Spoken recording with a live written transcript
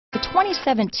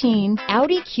2017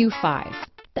 Audi Q5.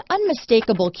 The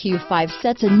unmistakable Q5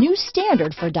 sets a new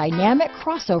standard for dynamic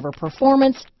crossover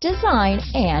performance, design,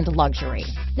 and luxury.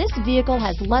 This vehicle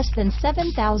has less than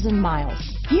 7,000 miles.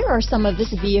 Here are some of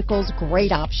this vehicle's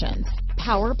great options: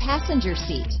 power passenger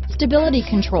seat, stability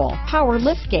control, power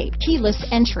liftgate, keyless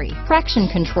entry, traction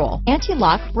control,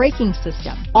 anti-lock braking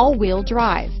system, all-wheel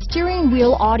drive, steering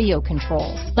wheel audio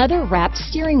controls, leather-wrapped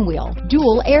steering wheel,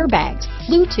 dual airbags,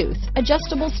 Bluetooth,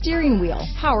 adjustable steering wheel,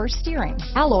 power steering,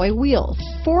 alloy wheels,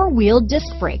 four-wheel disc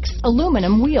brakes,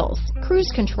 aluminum wheels,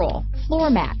 cruise control, floor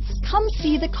mats. Come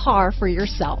see the car for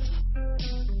yourself.